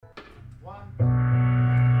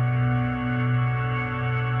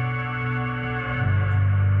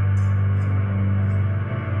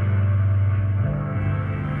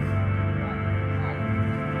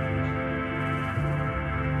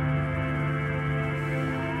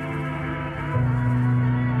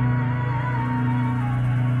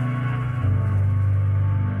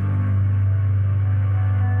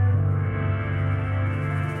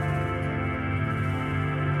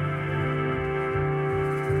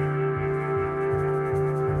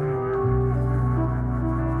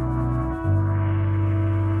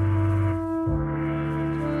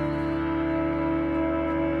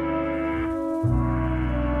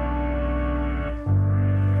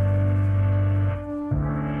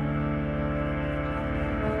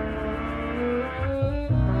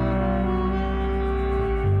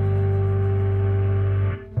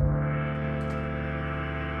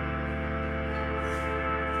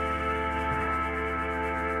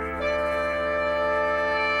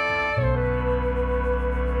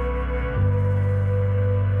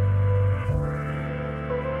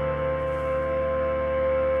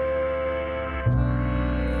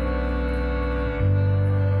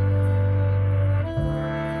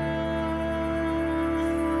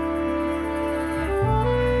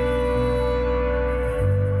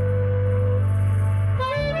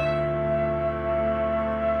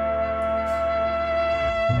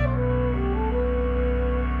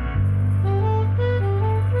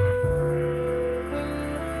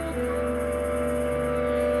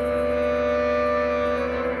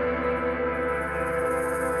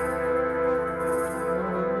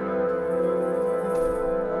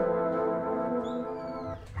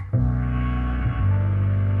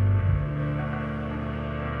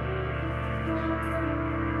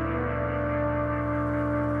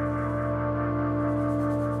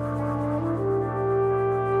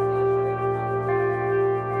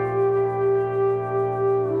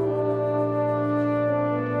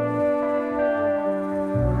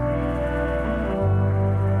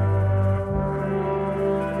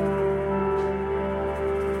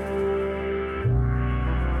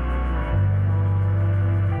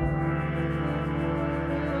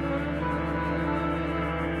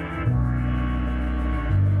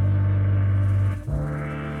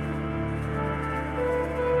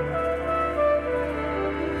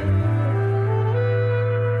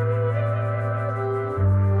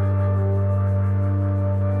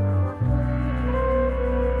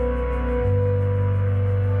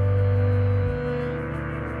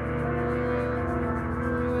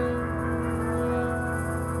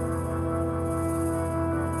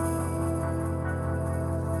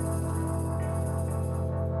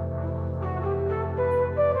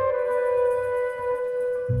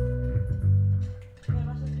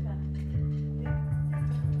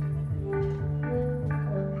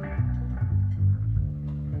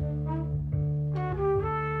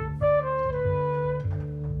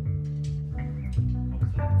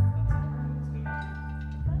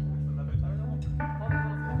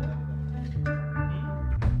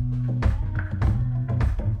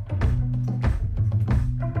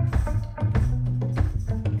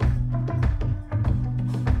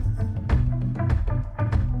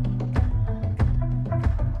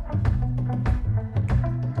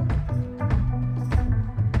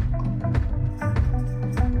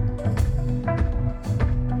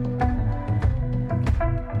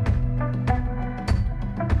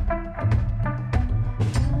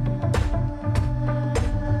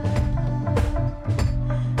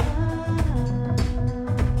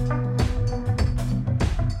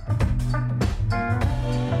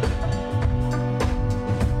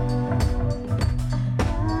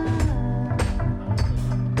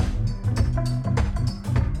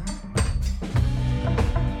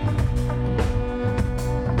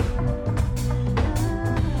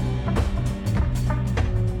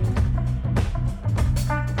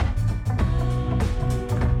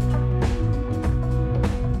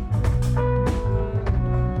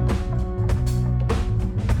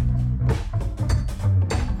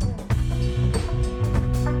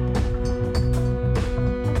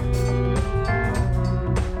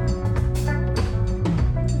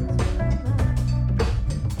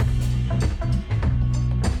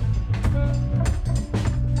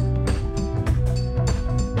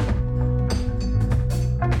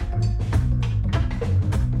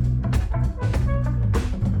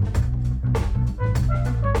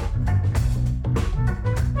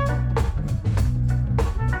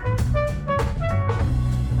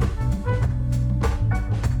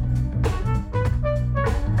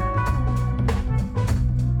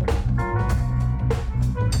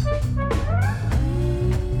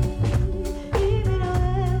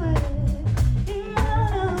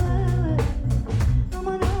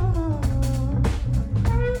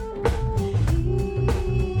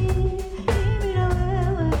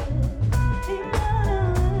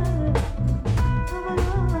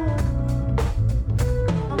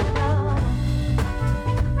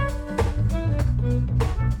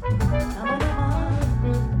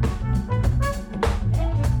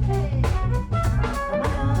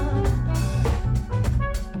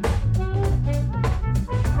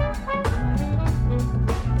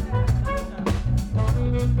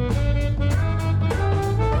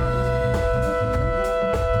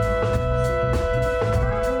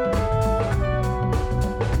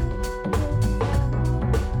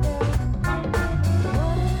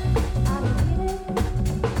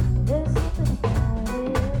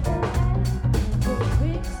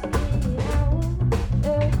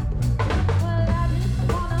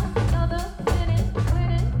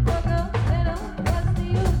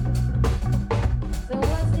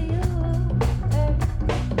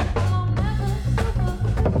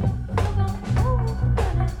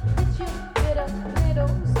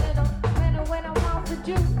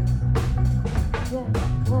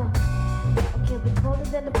Colder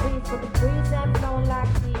than the breeze, but the breeze ain't blowing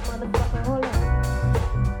like me, motherfucker. Hold up.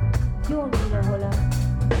 You don't need a hold up.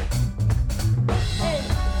 Hey,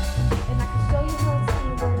 and I can show you how to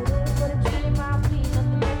see what it is, but it's really my plea.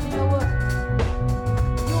 Nothing that you know what.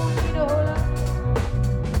 You don't need a hold up.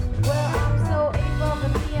 Well, I'm so able to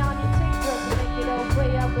be on your TikTok to make it all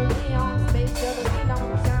way up with me on space shuttle. We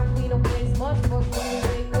don't time, we don't waste much, but when we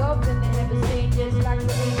wake up and they never say just like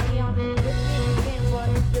the way we on the 15 again, but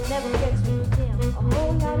you'll never catch me again. A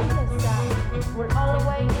whole lot of this side. We're all the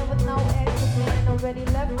way in with no exit and already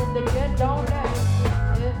left with the jet, don't act.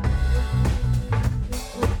 Yeah.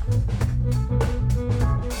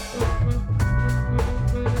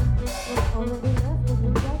 Already left with the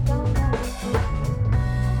jet, don't act.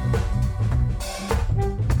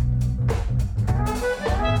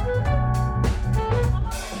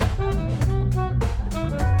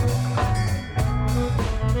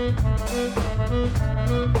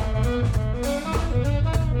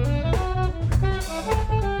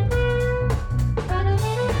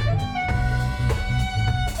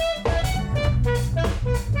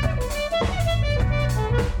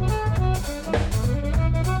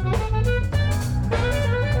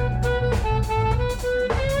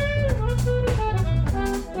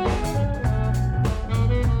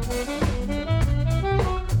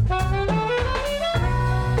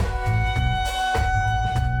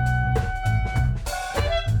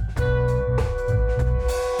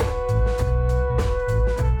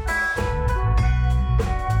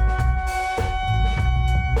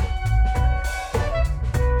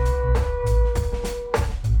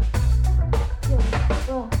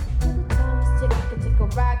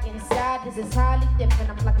 This is highly different.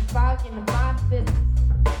 I'm like a fog in the mind business.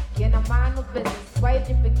 Again, I'm mind no business. Why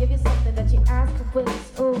did you give you something that you asked for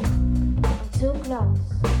witness? Ooh, I'm too close.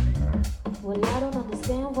 Well, I don't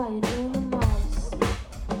understand why you're doing the most.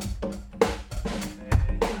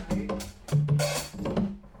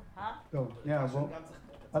 טוב, שנייה, בוא.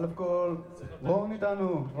 א' כל, רון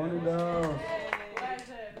איתנו, רוני דאוס.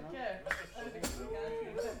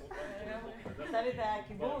 עשה לי את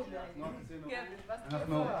הכיבוד.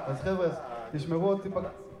 אנחנו, אז חבר'ה, תשמרו עוד טיפה.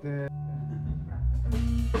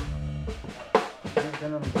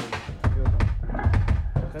 תן לנו, תביא אותם.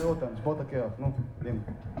 תחרר אותם, שבור את הקרח, נו, קדימה.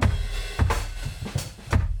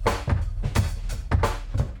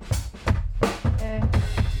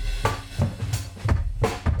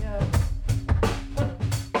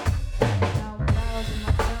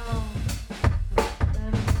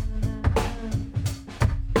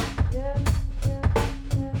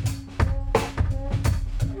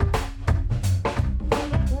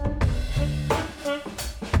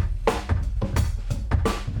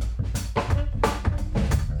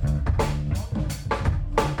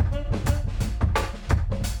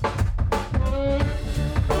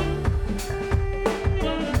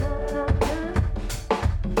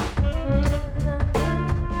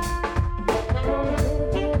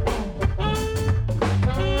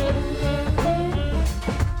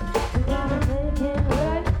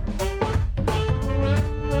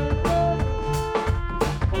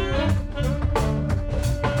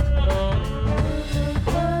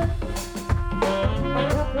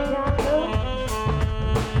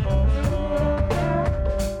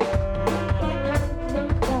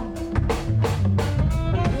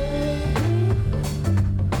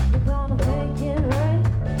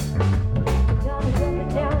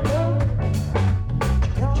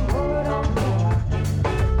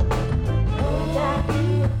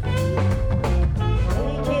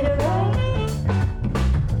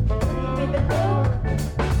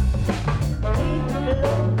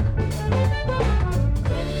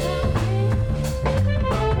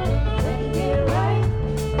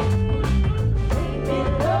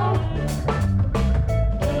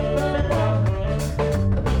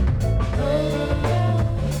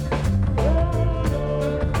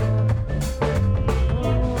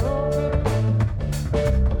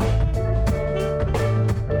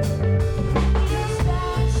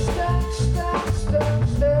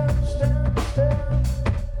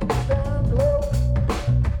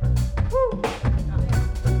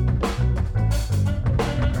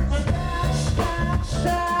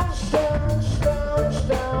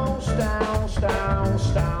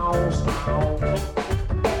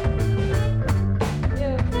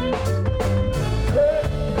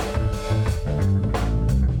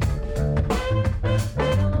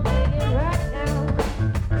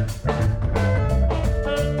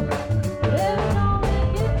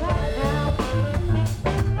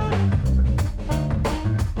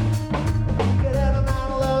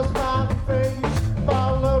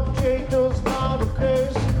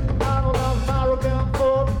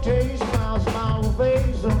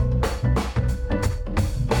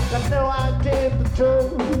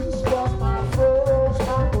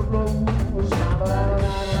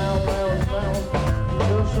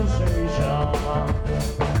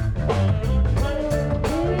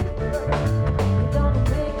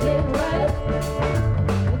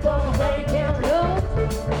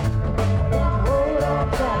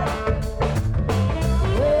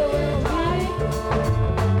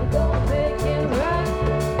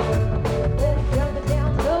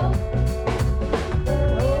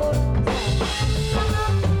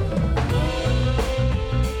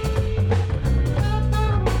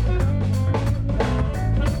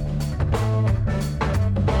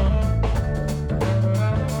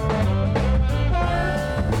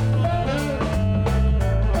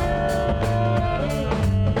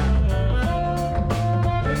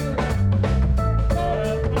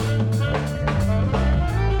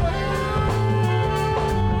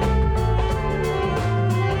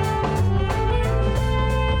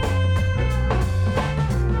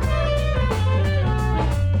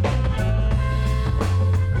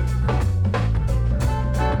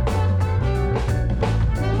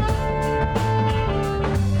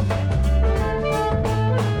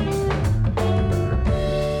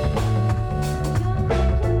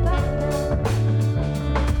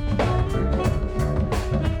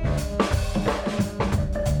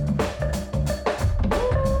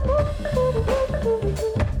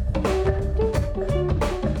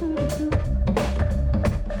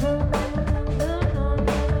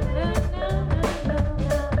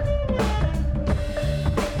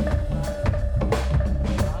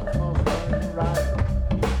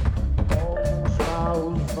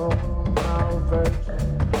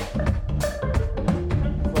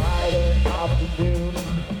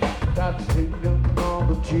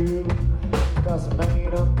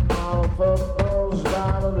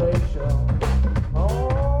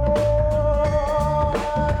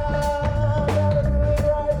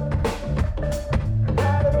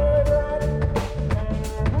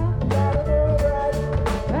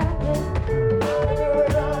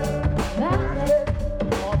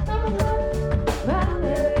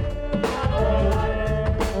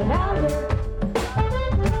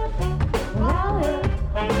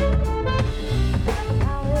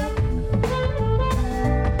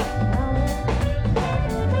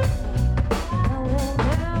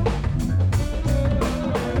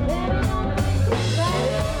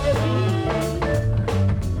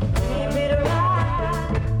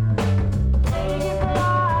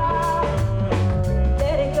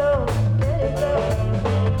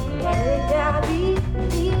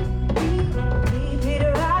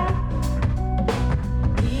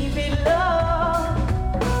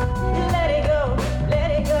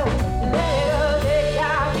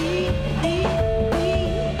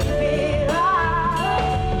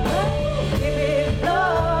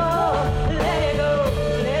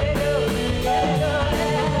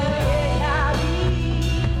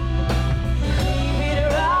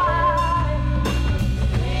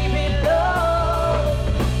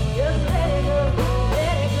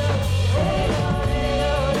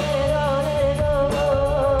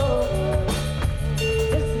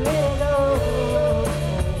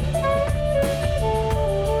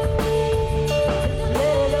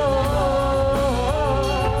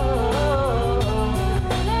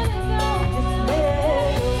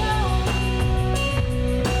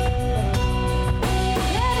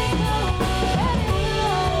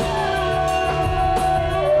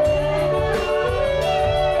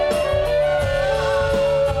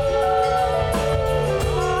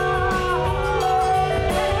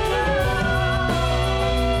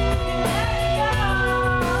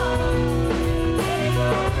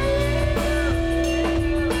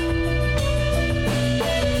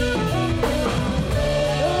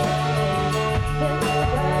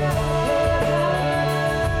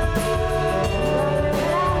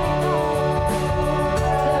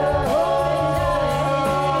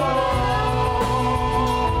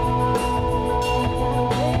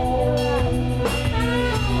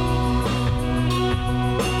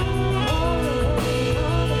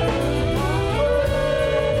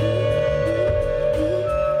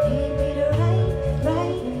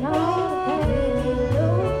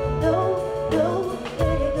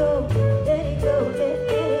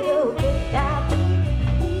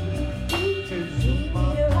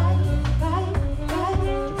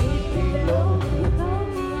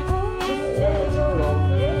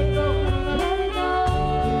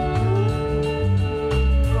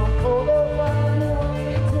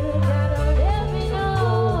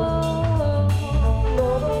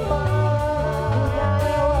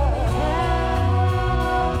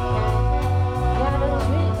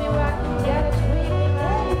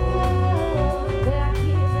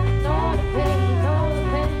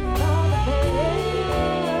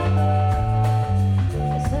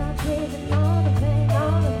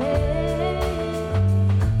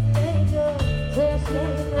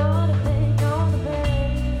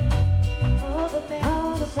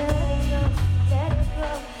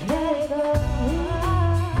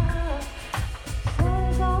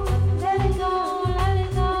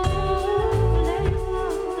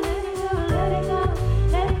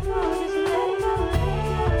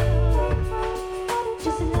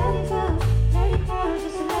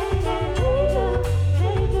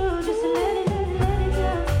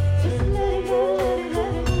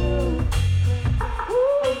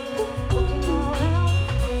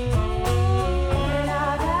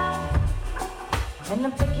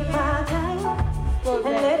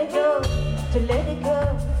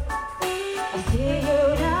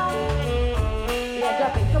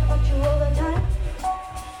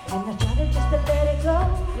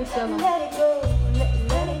 Justement. Let it go,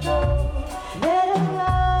 let it go, let it go.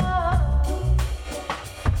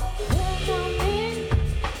 There's something,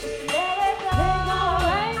 let it go.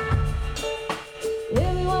 Right?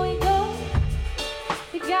 Everywhere we go,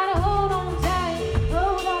 you gotta hold on tight.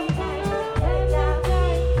 Hold on tight, Hold on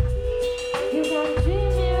tight. You gotta treat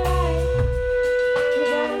me right. You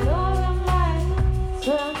gotta know what I'm like.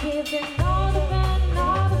 So I'm keeping all the pain,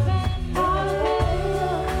 all the pain, all the pain.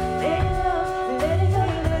 let it go, let it go,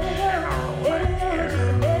 let it go.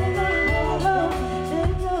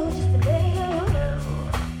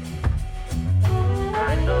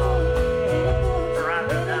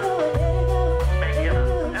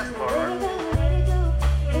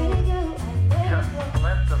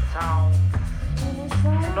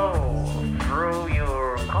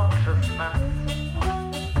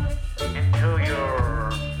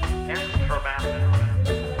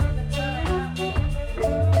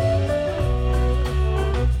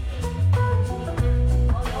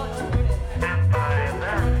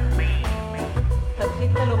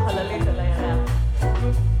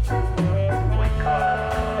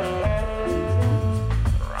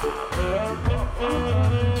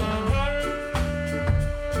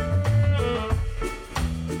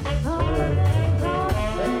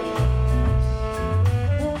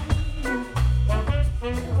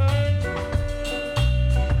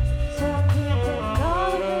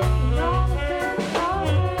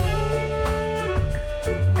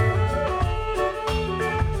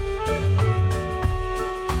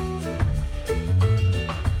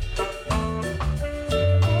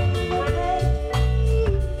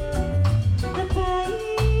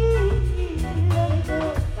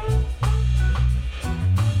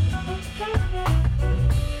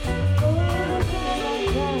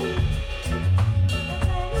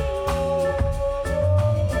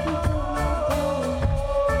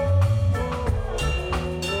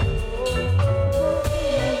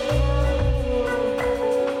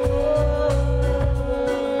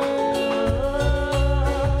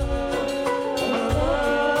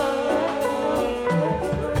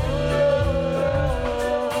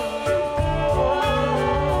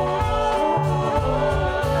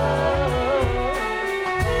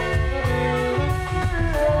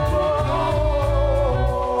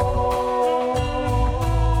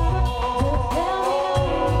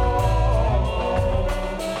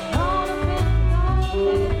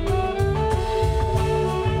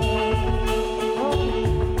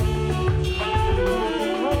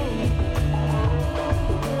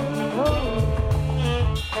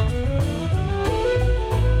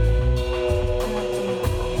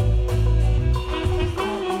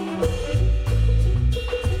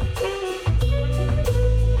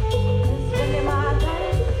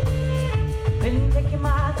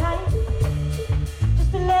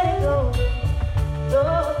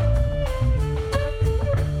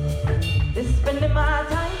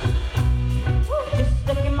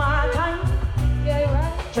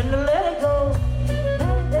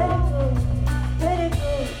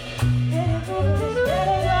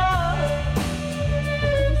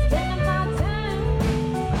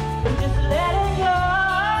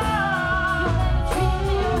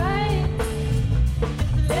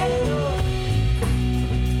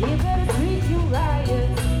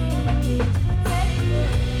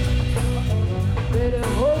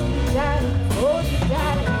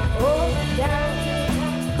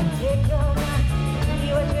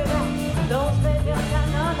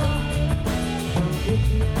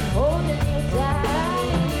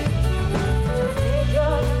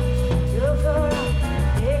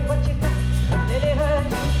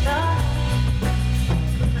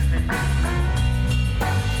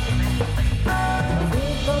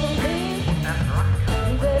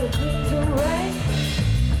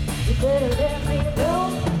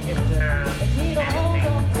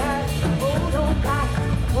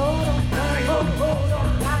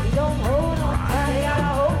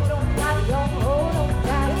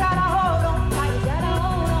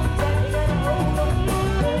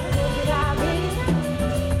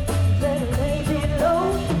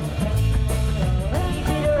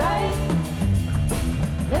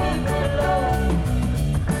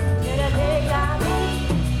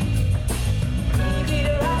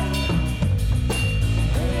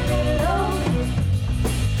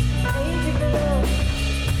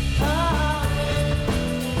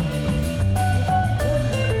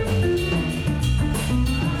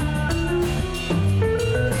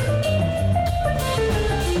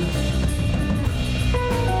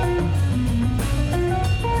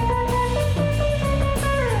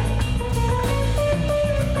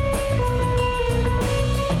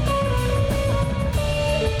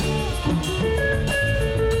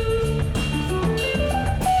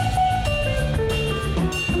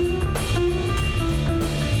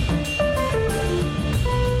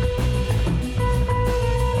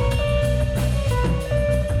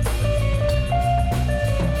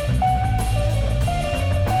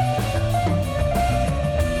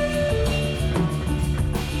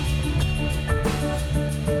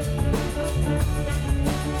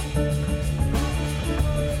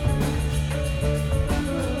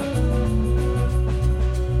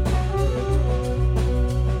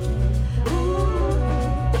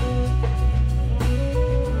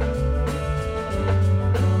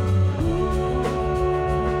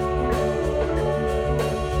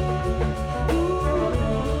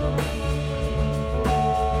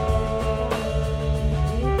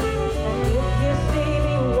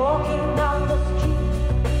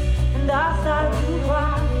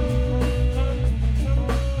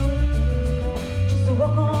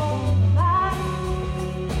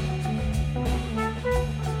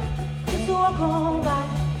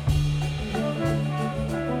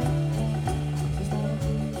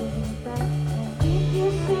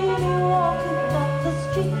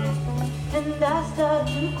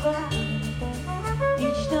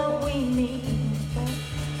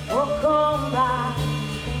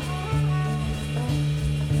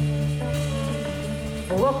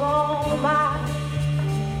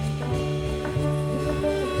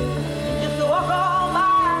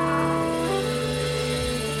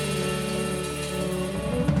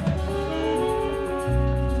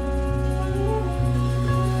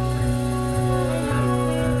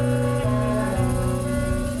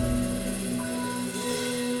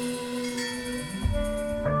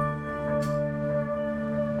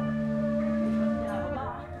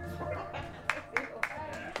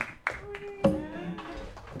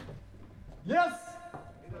 יס!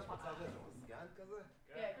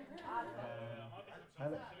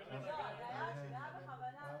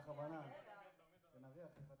 בכוונה.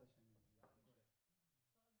 ונריח אחד את השני.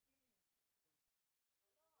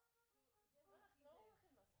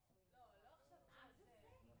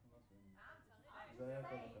 זה היה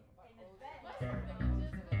טוב ככה.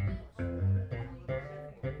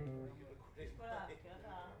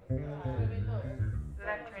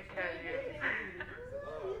 Let me tell you,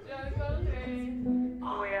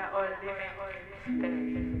 we are all living in this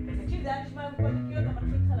תקשיב, זה היה נשמע כמו כאילו אתה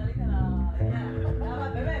מתחיל חללית על העניין. למה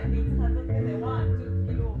באמת, אני צריך לעשות כזה וואן,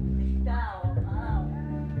 כאילו נחיתה או וואו.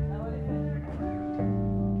 למה לפעמים?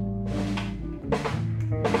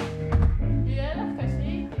 יהיה לך קשה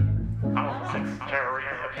איתי.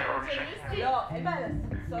 לא, אין בעיה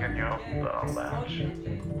לעשות. Can you open the latch?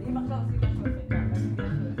 אם עכשיו עושים משהו אחר.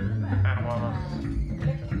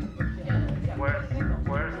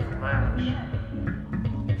 Where's the latch?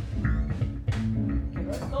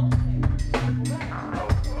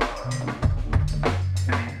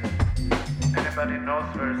 Anybody knows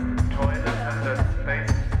where's the toilet and the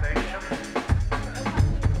space station?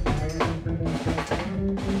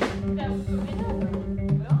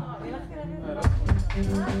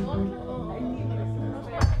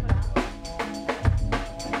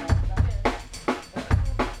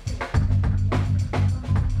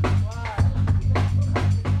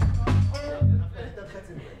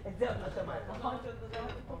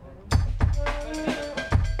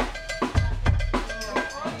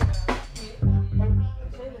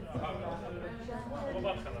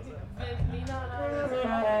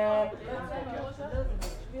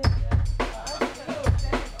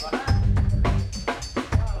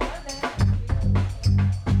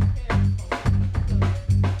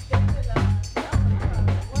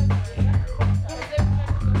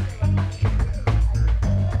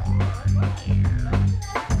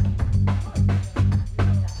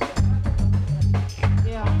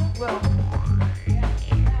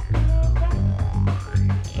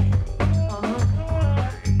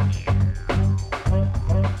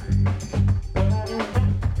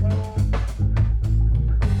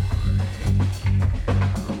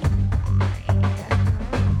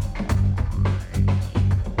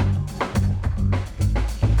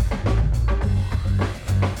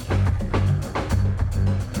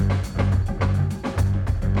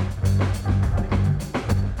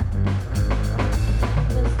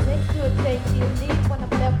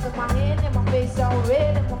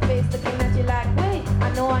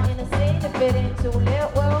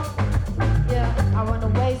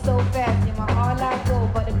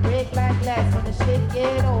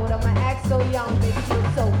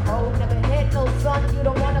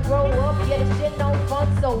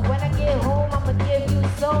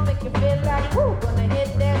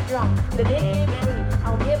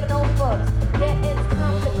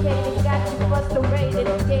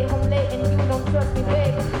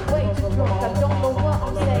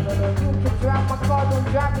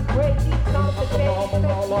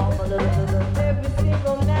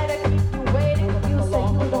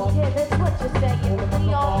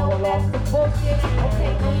 Love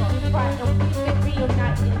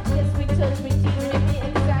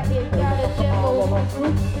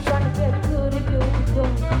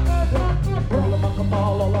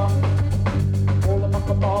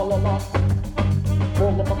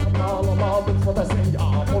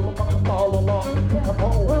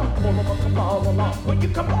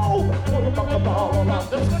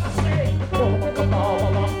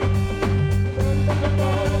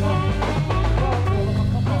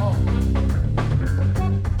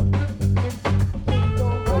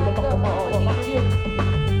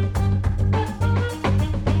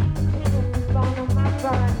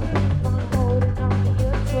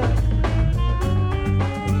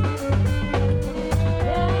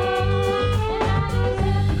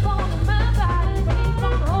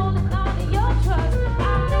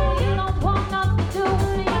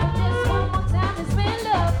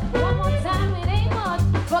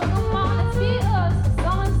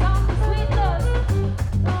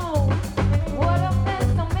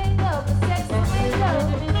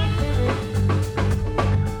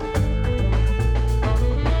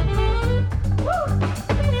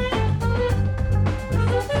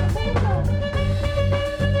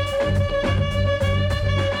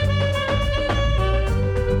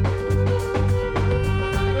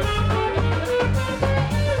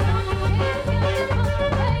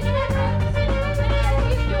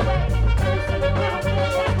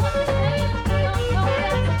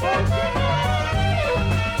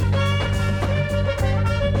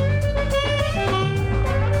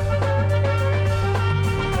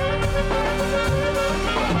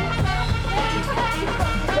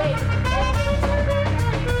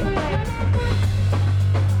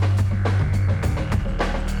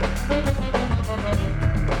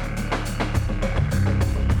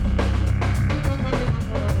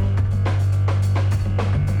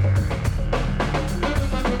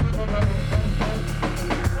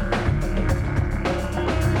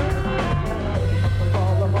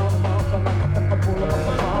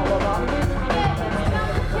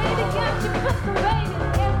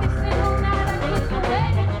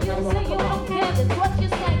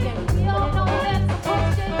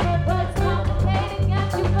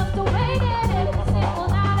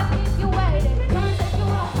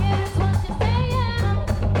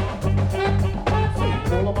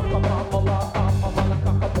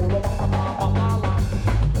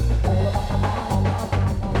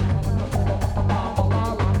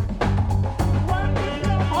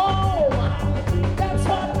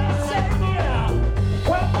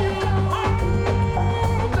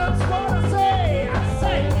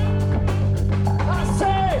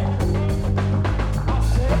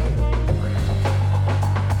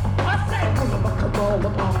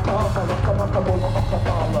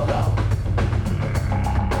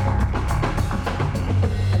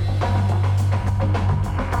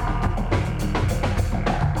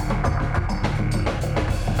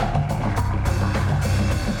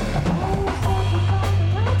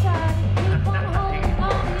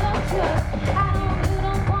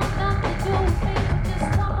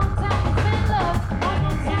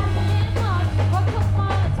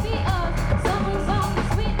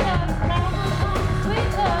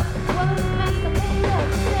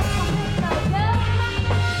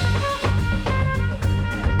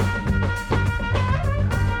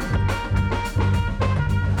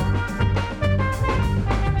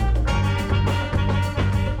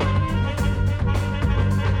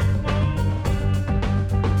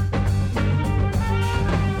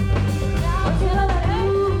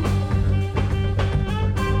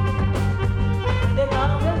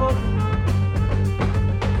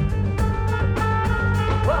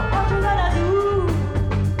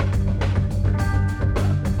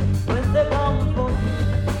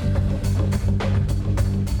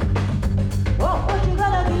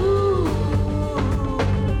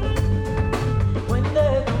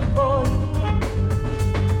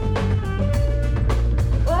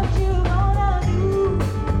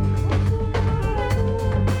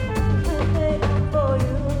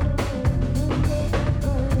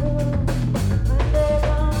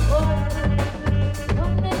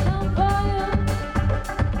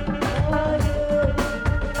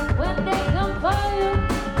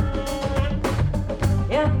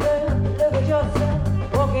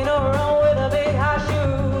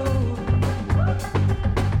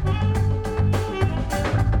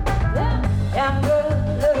Young girl,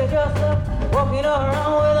 look at yourself, walking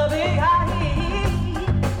around with a big high heel.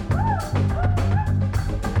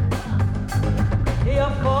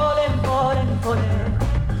 You're falling, falling, falling,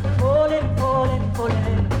 falling, falling,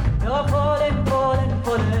 falling. You're falling, falling,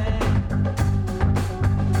 falling.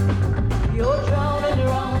 You're drowning,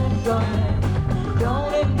 drowning, drowning,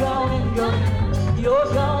 drowning, drowning, drowning. You're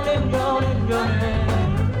drowning, drowning, drowning.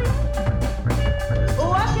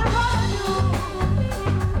 What you gonna do?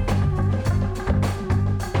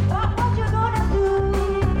 What you gonna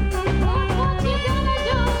do?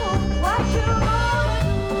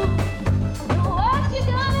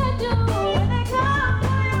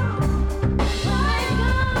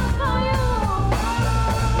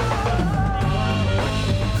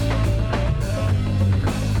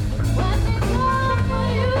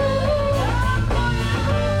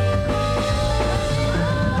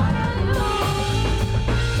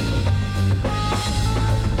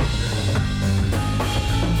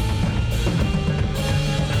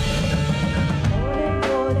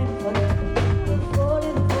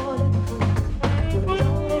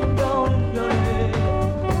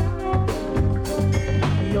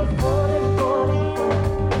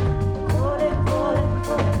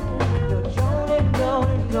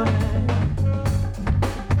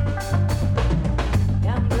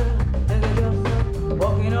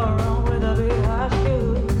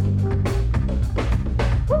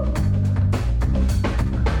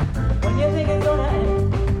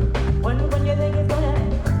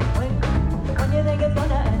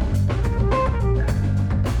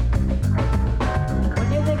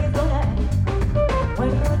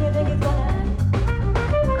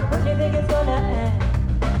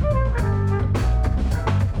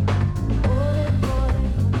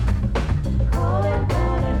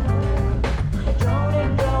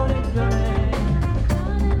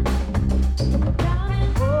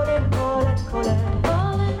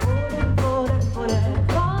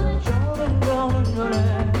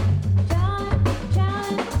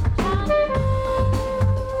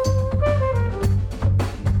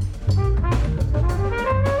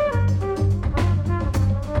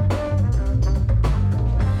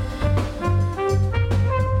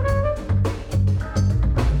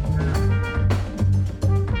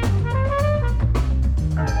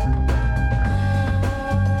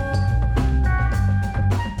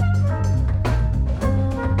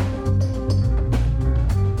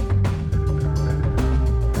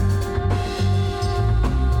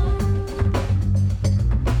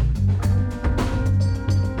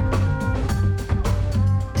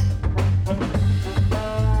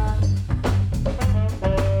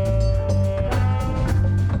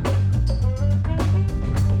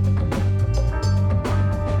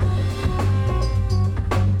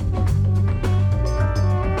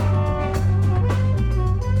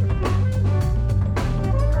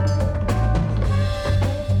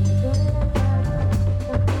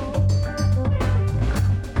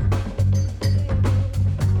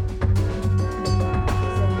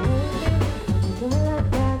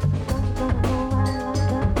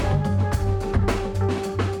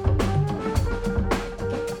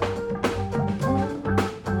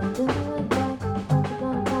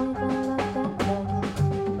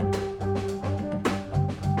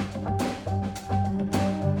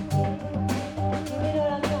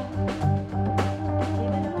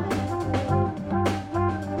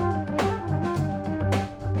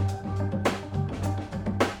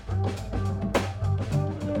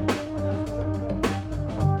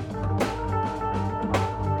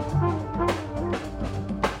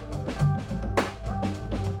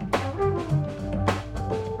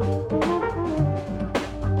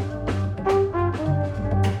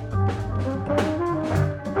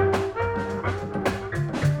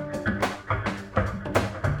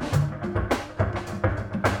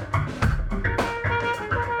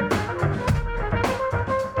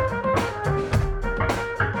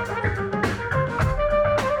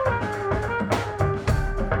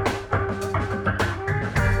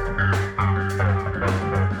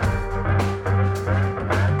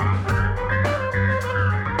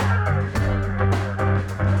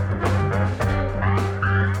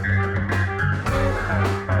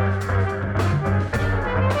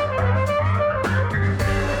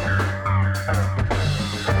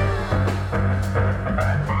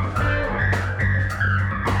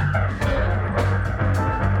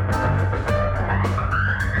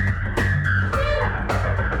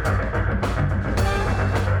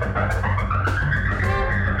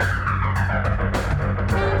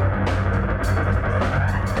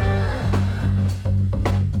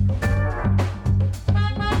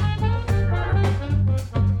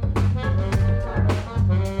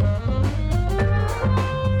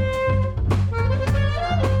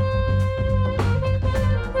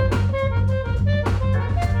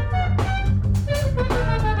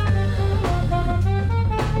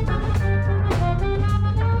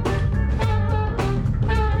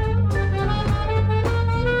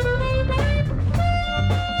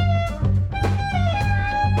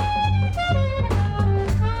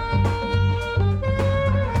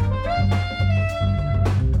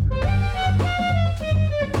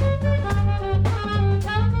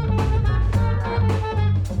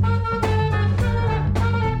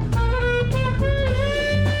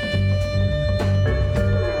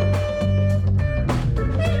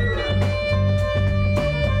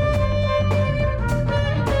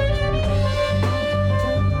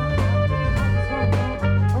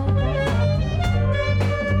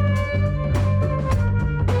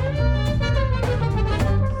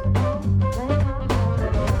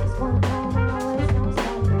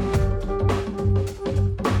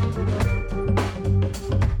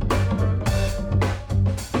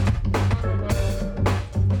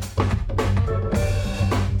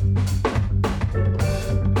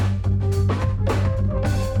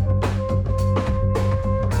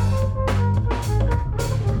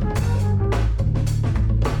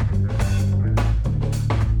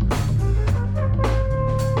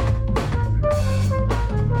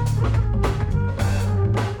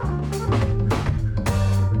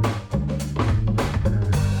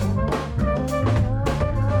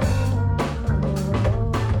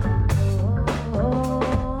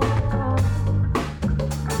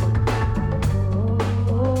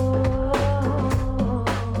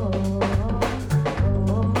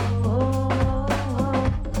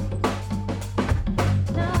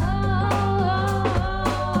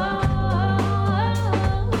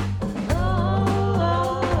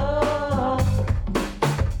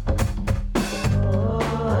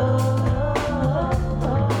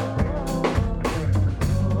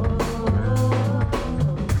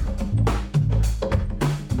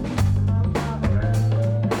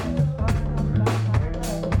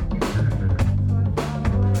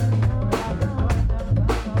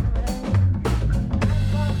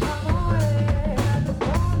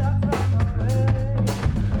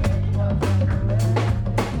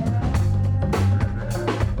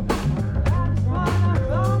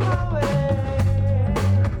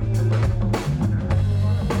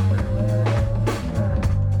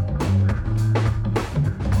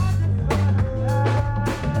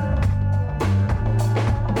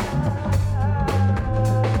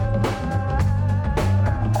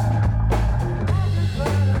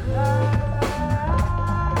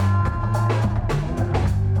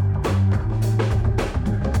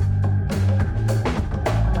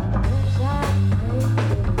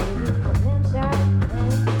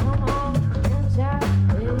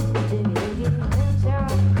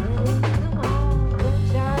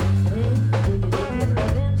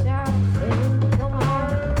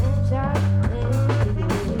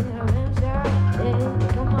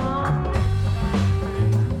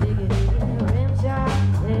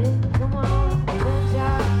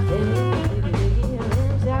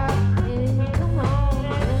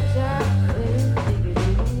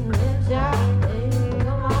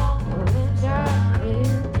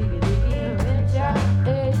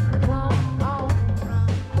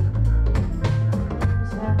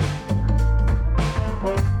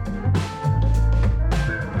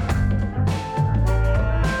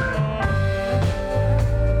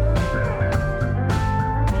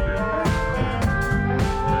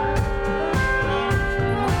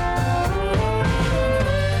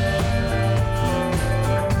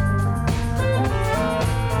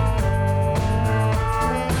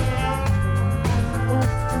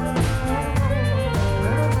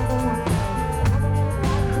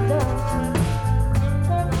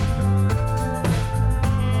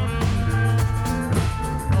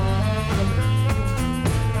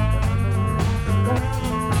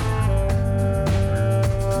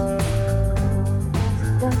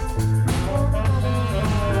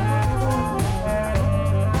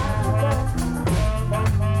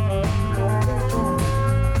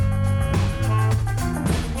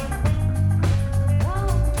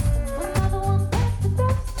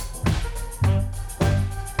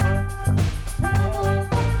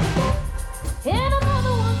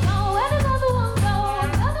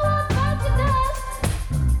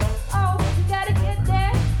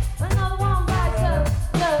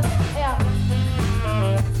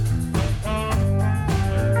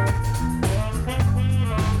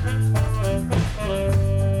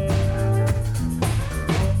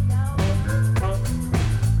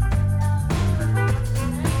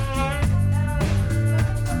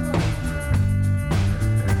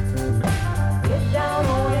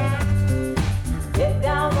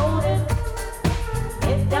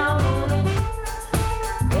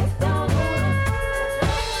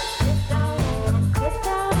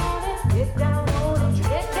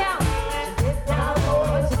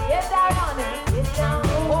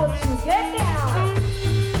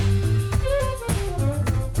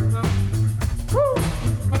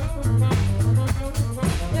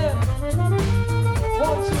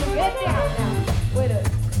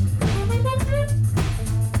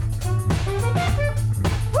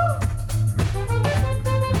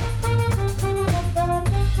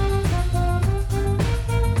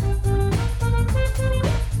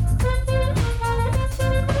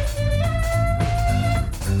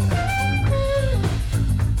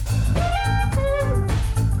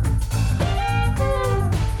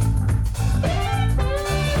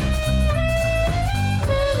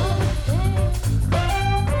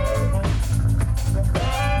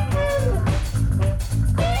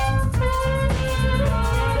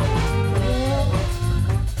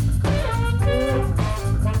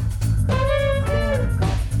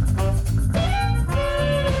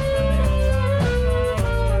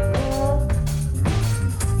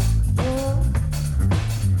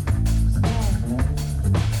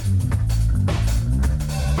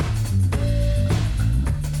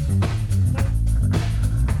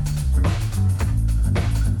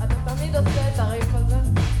 את הריף הזה,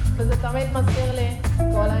 וזה תמיד מזכיר לי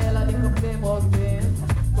כל הילדים קופצים רוקדים,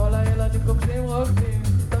 כל הילדים קופצים רוקדים,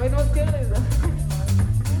 תמיד מזכיר לי זה.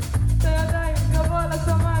 את הידיים, גבוה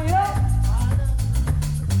לשמיים, יו!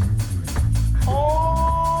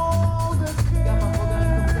 גם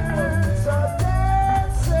המבוגרים קופצים רוקדים.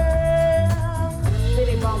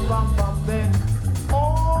 טילי פם פם פם בן.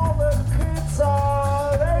 All the kids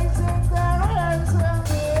are raising their hands in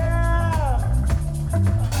the air.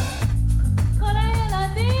 כל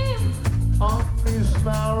הילדים! On the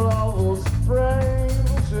smell of those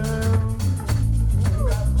praising.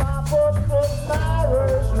 Got my foot for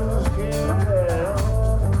marriage who's getting.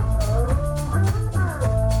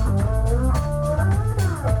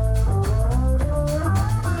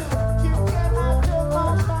 You cannot do no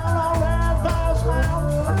smell of red house now.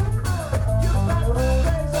 You got to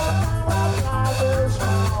raise up my life is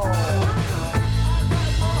small.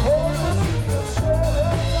 Hold the secret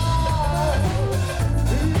straight alive.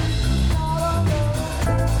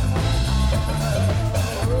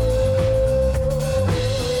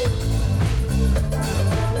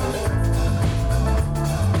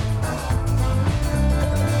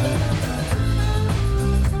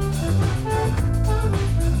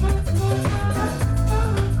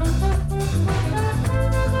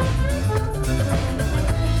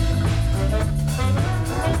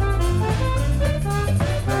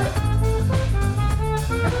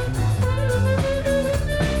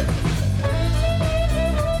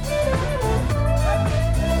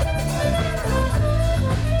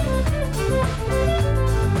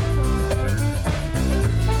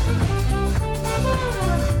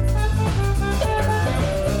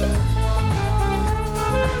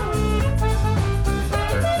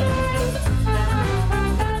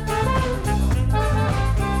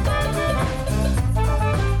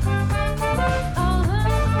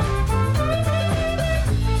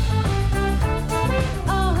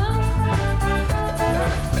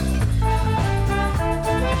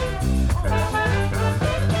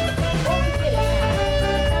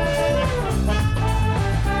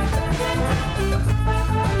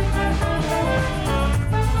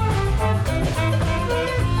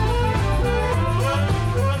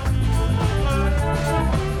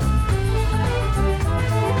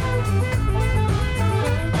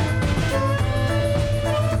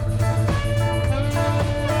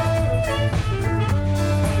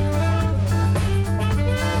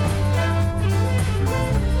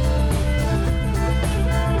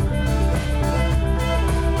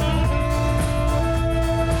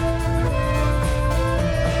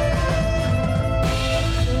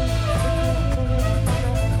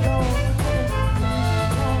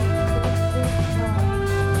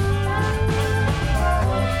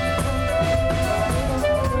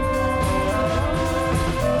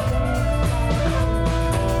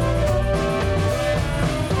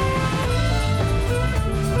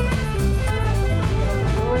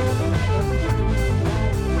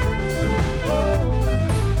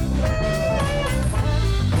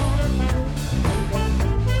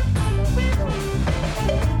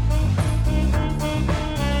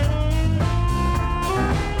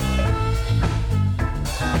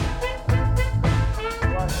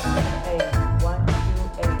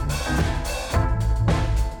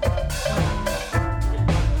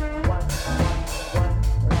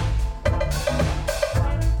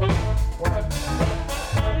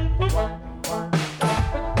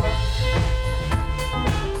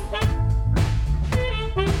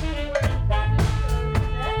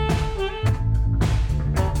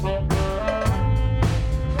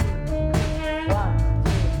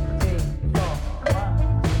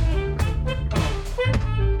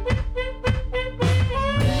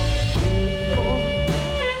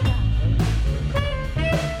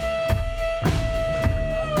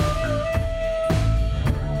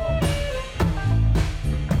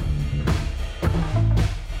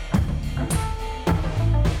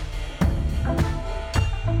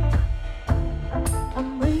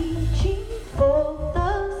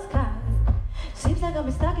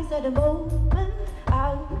 at the moment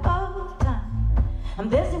out of time. I'm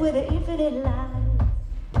dancing with the infinite light.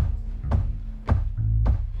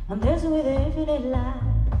 I'm dancing with the infinite light.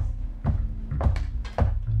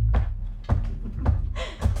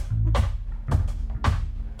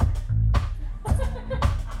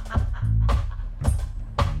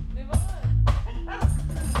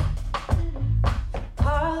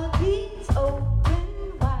 Heartbeats open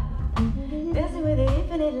wide, dancing with the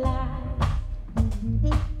infinite light.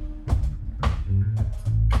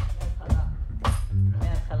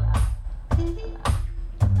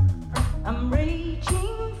 I'm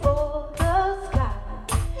reaching for the sky.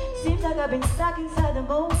 Seems like I've been stuck inside the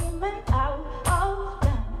moment out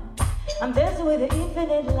I'm dancing with the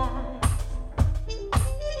infinite light.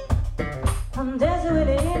 I'm dancing with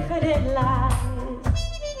the infinite light.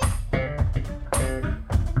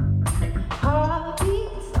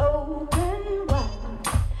 Heartbeats open wide.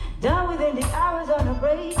 Down within the hours on a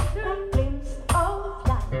break. Glimpse of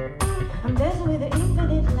light. I'm dancing with the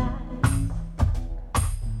infinite light.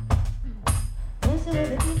 Dancing with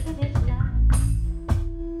the infinite light.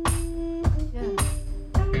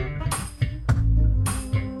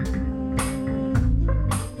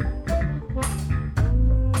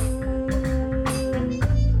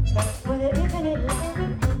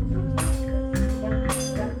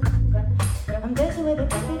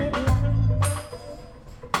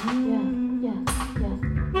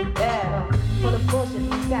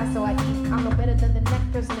 So I eat. I'm no better than the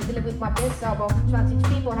next person to dealing with my best sorrow. Trying to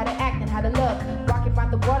teach people how to act and how to love. Walking by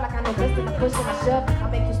the world like I know best and I push and I shove. I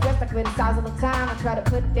make you stress, I criticize all the time. I try to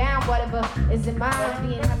put down whatever is in mine.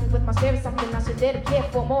 Being happy with my share is something I should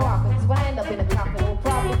dedicate for more often. Cause when I end up in a coffin, it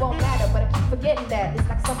probably won't matter. But I keep forgetting that. It's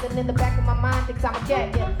like something in the back of my mind thinks I'm a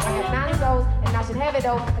cat. Yeah, I got 9 souls and I should have it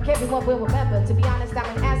all. I can't be one will remember. To be honest,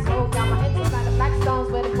 I'm an asshole. Got my inside of black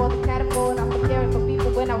stones waiting for the catapult. I'm preparing for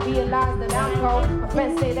people when I realize that I'm cold. My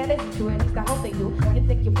friends say that it's true, at least I hope they do. You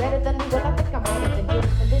think you're better than me, well I think I'm better than you.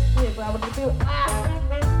 And this is weird, but I would feel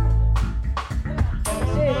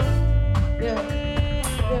shit. Yeah.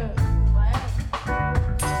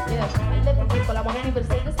 I live for people, I want people to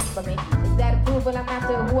say this is for me. Is that approval? I'm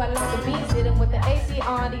after who I love to be. Sitting with the AC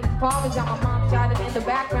on, eating porridge on my mom's shouting in the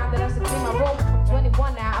background that I should clean my room. I'm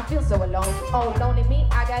 21 now, I feel so alone. Oh, lonely me,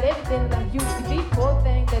 I got everything that I used to be. Poor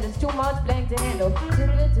thing that is too much blank to handle. Too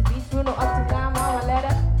good to be true, no up to down on my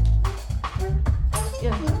ladder.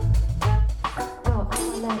 Yeah. Oh, I'm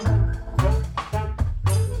a ladder.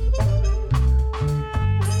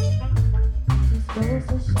 Just goes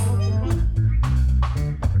to show you.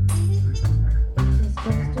 Just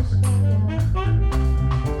goes to show you.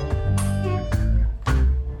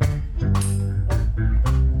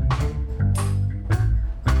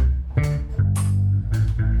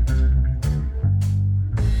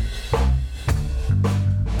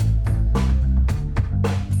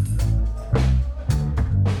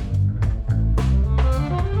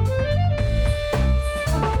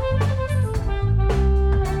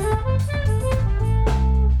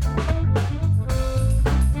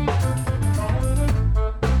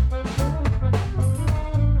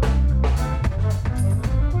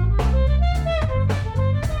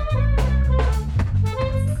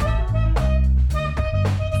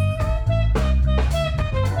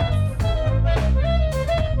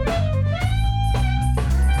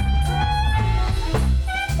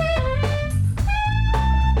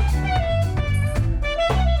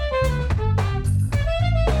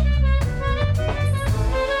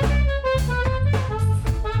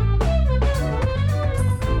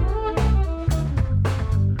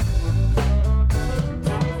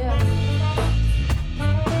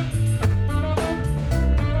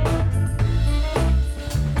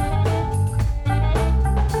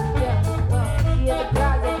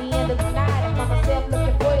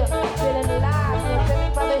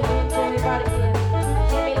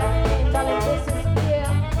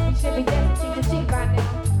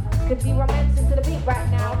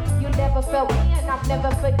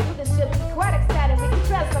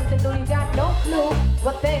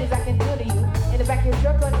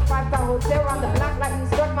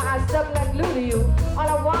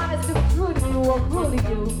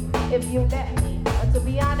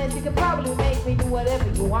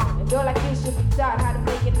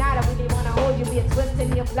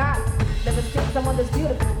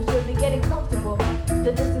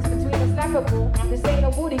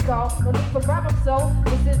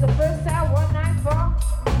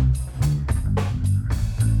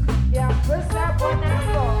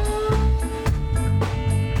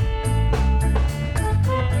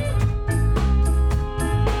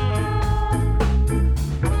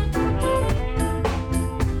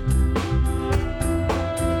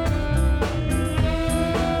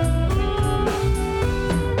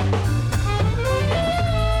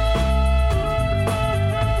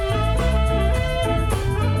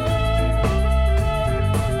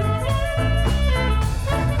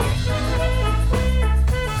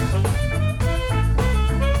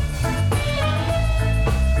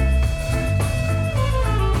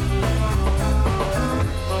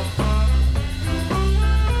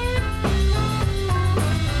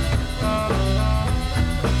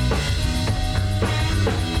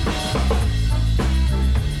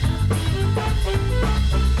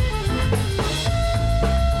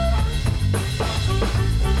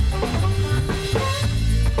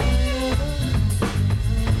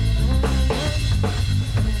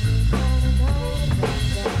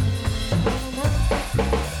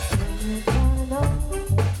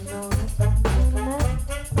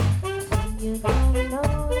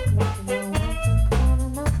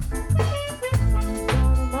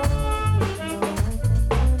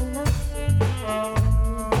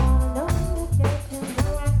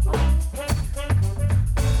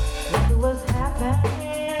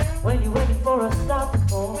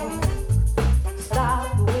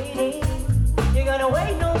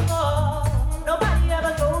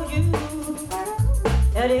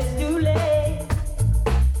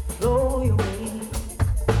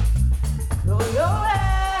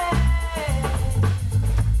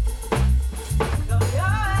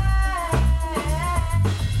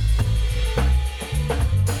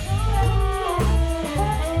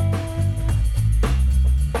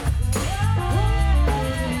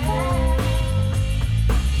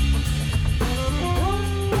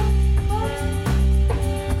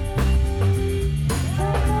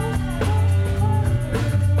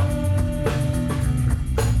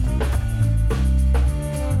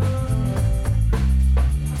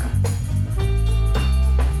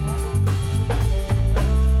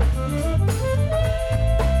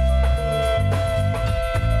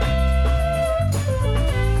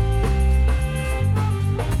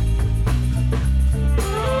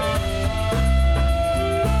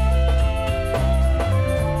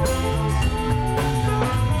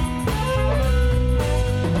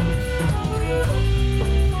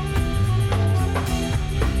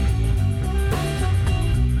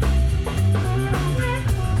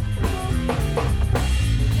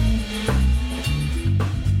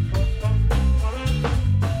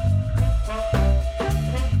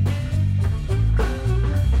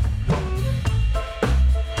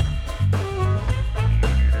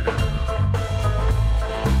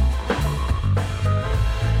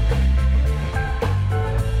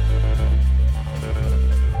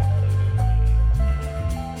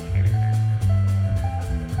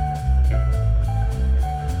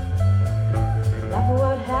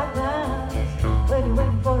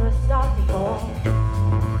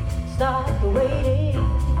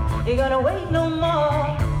 You're gonna wait no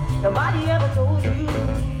more. Nobody ever told you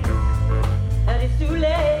that it's too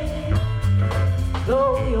late. Go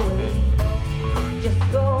your way, just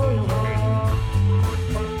go your way.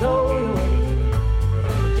 Go your way,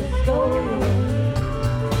 just go your way.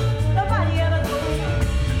 Nobody ever told you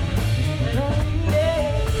that it's too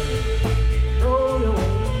late. Go your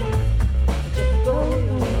way, just go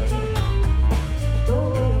your way. Go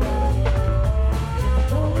your way, just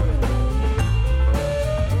go your way.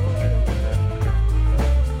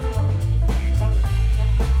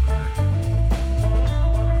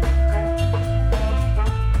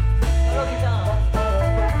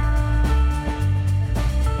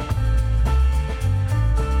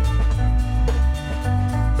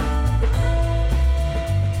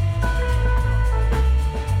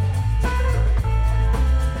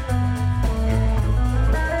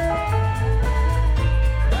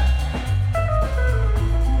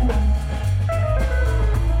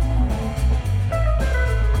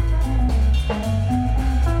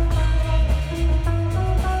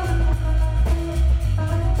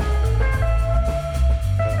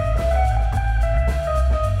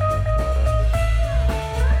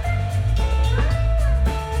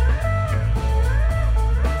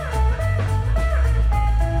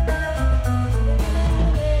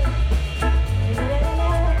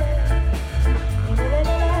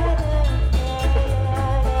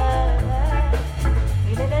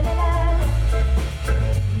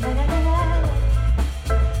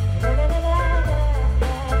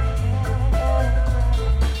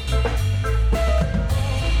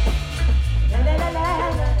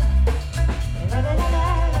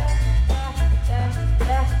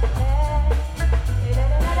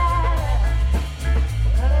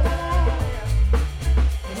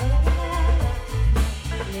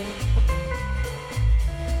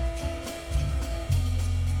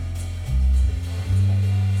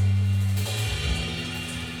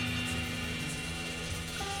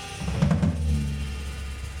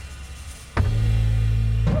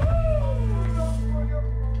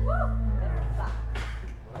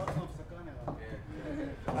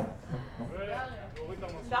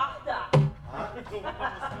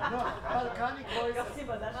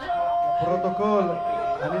 פרוטוקול,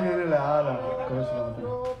 אני נהנה לאללה, מקווה שלא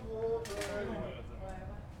מתאים.